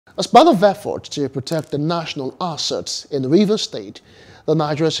As part of efforts to protect the national assets in Rivers State, the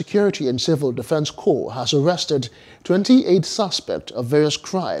Nigeria Security and Civil Defense Corps has arrested 28 suspects of various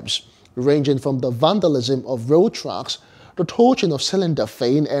crimes, ranging from the vandalism of road tracks, the torching of Cylinder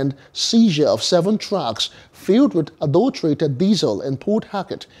Fane, and seizure of 7 trucks filled with adulterated diesel in Port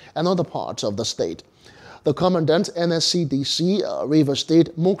Harcourt and other parts of the state. The Commandant NSCDC Rivers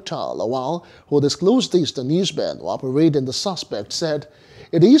State Mukhtar Lawal, who disclosed this to newsmen while parading the suspect, said,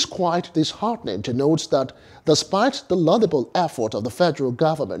 "It is quite disheartening to note that despite the laudable effort of the federal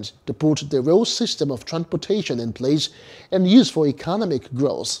government to put the rail system of transportation in place and use for economic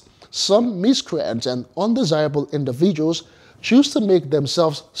growth, some miscreants and undesirable individuals choose to make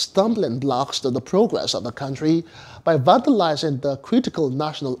themselves stumbling blocks to the progress of the country by vandalizing the critical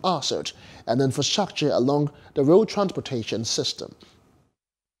national asset and infrastructure along the road transportation system."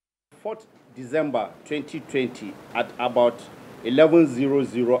 4th December 2020 at about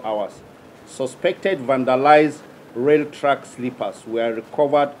 11:00 hours, suspected vandalized rail track sleepers were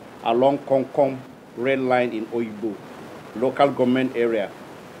recovered along Concom rail line in Oyibo, local government area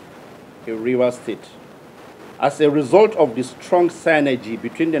in Rivers State. As a result of the strong synergy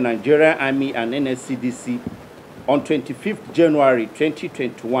between the Nigerian Army and NSCDC, on 25th January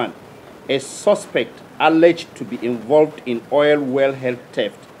 2021, a suspect alleged to be involved in oil well health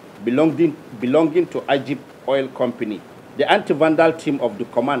theft belonging to Ajib Oil Company, the anti-vandal team of the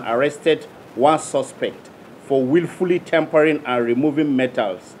command arrested one suspect for willfully tampering and removing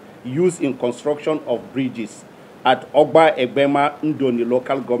metals used in construction of bridges at Ogba Egbema Ndoni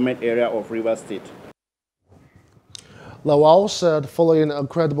local government area of Rivers State. Lawal said following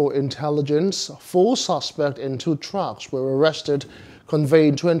credible intelligence, 4 suspects in 2 trucks were arrested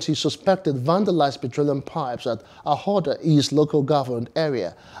conveying 20 suspected vandalized petroleum pipes at Ahoda East local government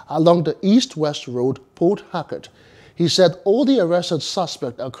area along the East-West Road, Port Harcourt. He said all the arrested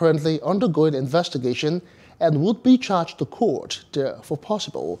suspects are currently undergoing investigation and would be charged to court for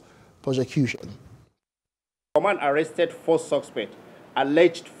possible prosecution. Command arrested 4 suspects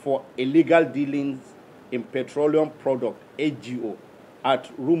alleged for illegal dealings in petroleum product AGO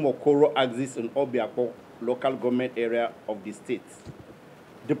at Rumokoro axis in Obiako local government area of the state.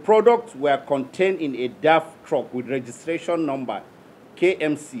 The products were contained in a DAF truck with registration number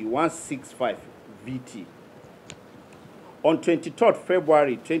KMC 165 VT. On 23rd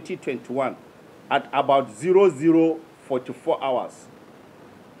February 2021, at about 00:44 hours,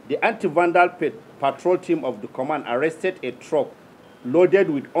 the anti-vandal patrol team of the command arrested a truck loaded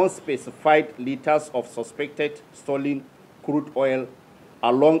with unspecified liters of suspected stolen crude oil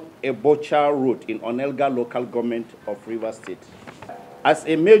along a Bocha road in Onelga local government of Rivers State. As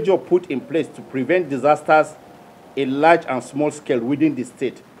a measure put in place to prevent disasters in large and small scale within the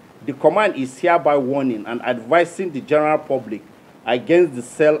state, the command is hereby warning and advising the general public against the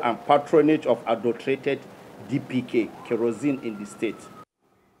sale and patronage of adulterated DPK kerosene in the state.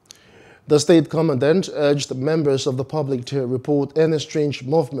 The state commandant urged members of the public to report any strange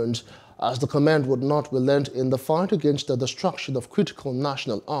movement, as the command would not relent in the fight against the destruction of critical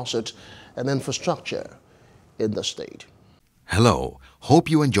national assets and infrastructure in the state. Hello, hope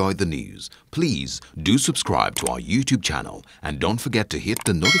you enjoyed the news. Please do subscribe to our YouTube channel and don't forget to hit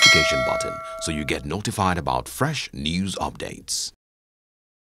the notification button so you get notified about fresh news updates.